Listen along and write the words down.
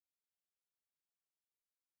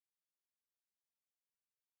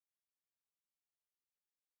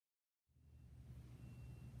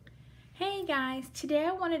Hey guys, today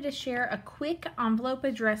I wanted to share a quick envelope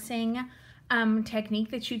addressing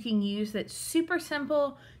technique that you can use that's super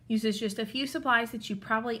simple, uses just a few supplies that you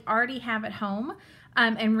probably already have at home,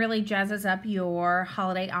 and really jazzes up your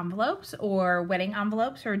holiday envelopes or wedding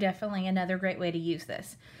envelopes are definitely another great way to use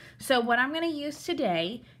this. So what I'm going to use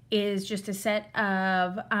today is just a set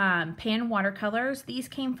of pan watercolors. These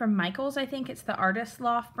came from Michael's. I think it's the Artist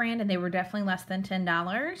Loft brand, and they were definitely less than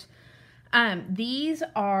 $10. These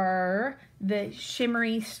are the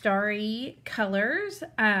shimmery starry colors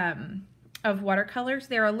of watercolors.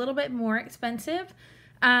 They're a little bit more expensive,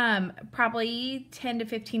 probably $10 to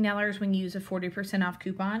 $15 when you use a 40% off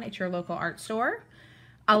coupon at your local art store.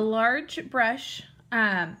 A large brush,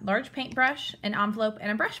 large paintbrush, an envelope,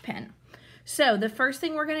 and a brush pen. So the first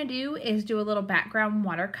thing we're going to do is do a little background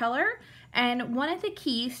watercolor. And one of the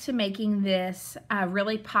keys to making this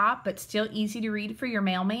really pop but still easy to read for your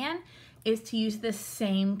mailman is to use the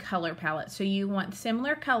same color palette. So you want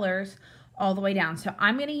similar colors all the way down. So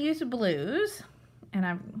I'm going to use blues, and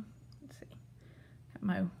let's see, got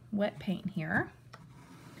my wet paint here.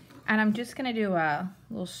 And I'm just going to do a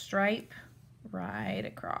little stripe right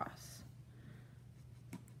across.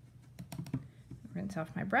 Rinse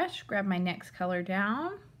off my brush, grab my next color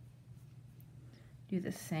down, do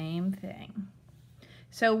the same thing.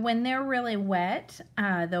 So when they're really wet,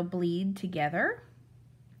 they'll bleed together.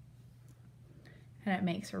 And it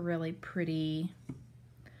makes a really pretty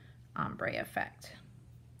ombre effect.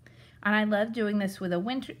 And I love doing this with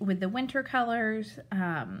the winter colors.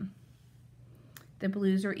 The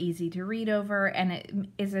blues are easy to read over, and it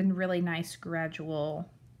is a really nice gradual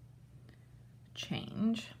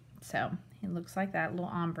change. So it looks like that little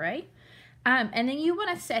ombre. And then you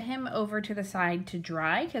want to set him over to the side to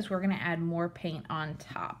dry, because we're going to add more paint on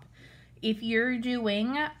top. If you're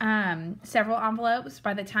doing several envelopes,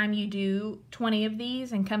 by the time you do 20 of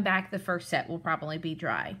these and come back, the first set will probably be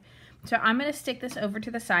dry. So I'm going to stick this over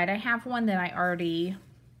to the side. I have one that I already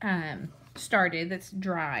started that's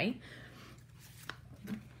dry.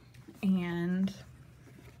 And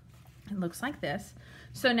it looks like this.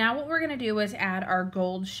 So now what we're going to do is add our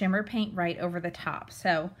gold shimmer paint right over the top.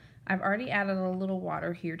 So I've already added a little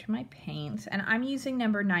water here to my paints, and I'm using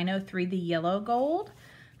number 903, the yellow gold.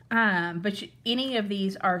 But any of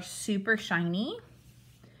these are super shiny.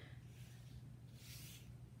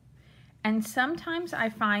 And sometimes I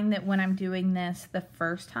find that when I'm doing this the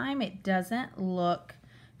first time, it doesn't look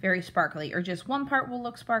very sparkly, or just one part will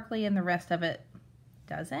look sparkly and the rest of it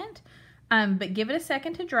doesn't. But give it a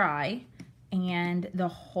second to dry, and the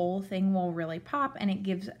whole thing will really pop, and it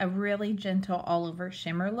gives a really gentle all over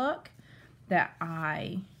shimmer look that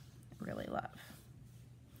I really love.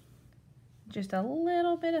 Just a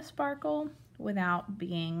little bit of sparkle without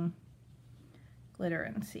being glitter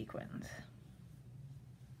and sequins.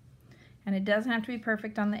 And it doesn't have to be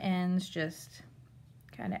perfect on the ends, just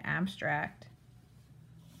kind of abstract.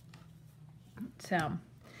 So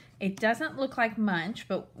it doesn't look like much,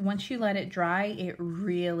 but once you let it dry, it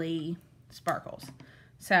really sparkles.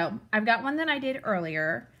 So I've got one that I did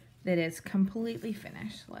earlier that is completely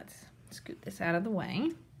finished. Let's scoot this out of the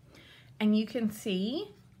way. And you can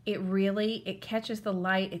see it catches the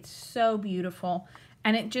light. It's so beautiful,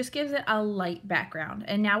 and it just gives it a light background.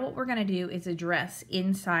 And now what we're going to do is address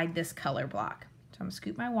inside this color block. So I'm going to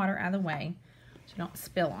scoop my water out of the way so you don't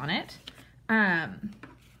spill on it. And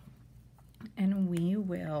we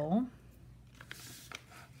will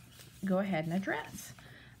go ahead and address.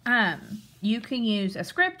 You can use a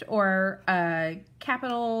script or a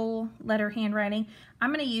capital letter handwriting.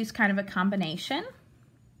 I'm going to use kind of a combination.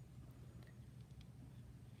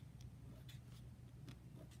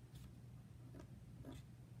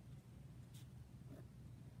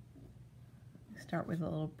 Start with a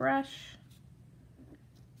little brush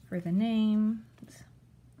for the name.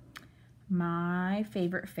 My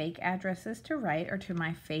favorite fake addresses to write are to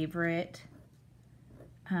my favorite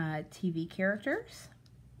TV characters.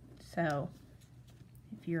 So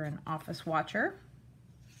if you're an office watcher,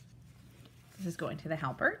 this is going to the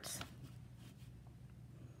Halberts.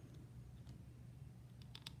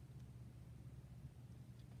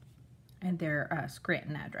 And their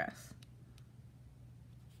Scranton address.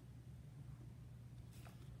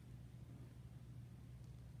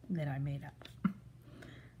 That I made up.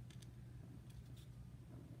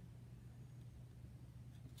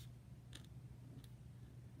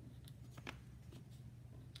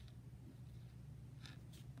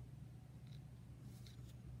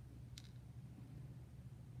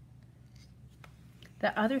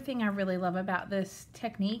 The other thing I really love about this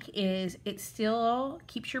technique is it still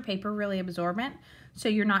keeps your paper really absorbent, so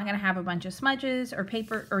you're not going to have a bunch of smudges or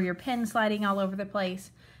paper or your pen sliding all over the place.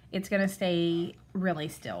 it's going to stay really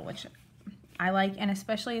still, which I like, and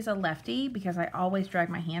especially as a lefty, because I always drag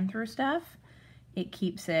my hand through stuff, it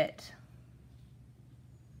keeps it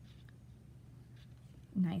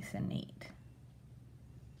nice and neat.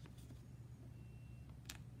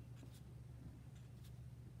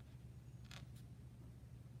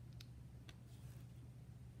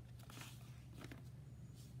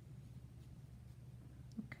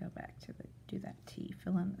 Go back to do that T,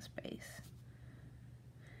 fill in the space.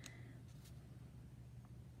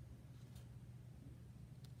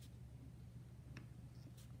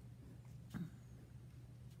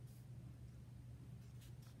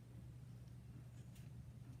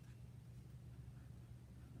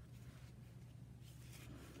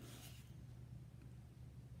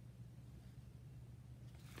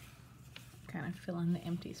 Kind of fill in the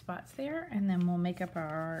empty spots there, and then we'll make up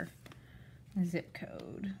our zip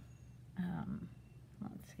code.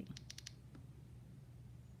 Let's see.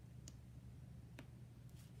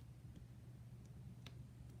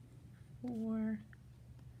 Four,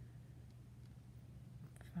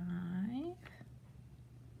 5,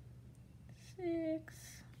 6,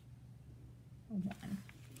 1.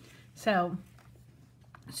 So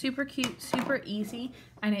super cute, super easy,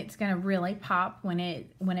 and it's going to really pop when it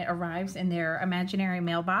arrives in their imaginary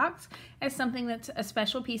mailbox as something that's a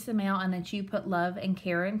special piece of mail and that you put love and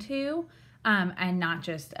care into, and not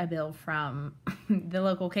just a bill from the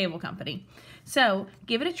local cable company. So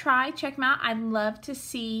give it a try, check them out. I'd love to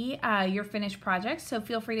see your finished projects, so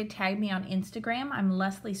feel free to tag me on Instagram. I'm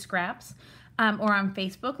Leslie Scraps, or on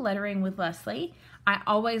Facebook, Lettering with Leslie. I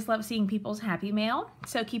always love seeing people's happy mail,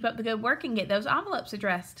 so keep up the good work and get those envelopes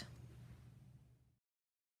addressed.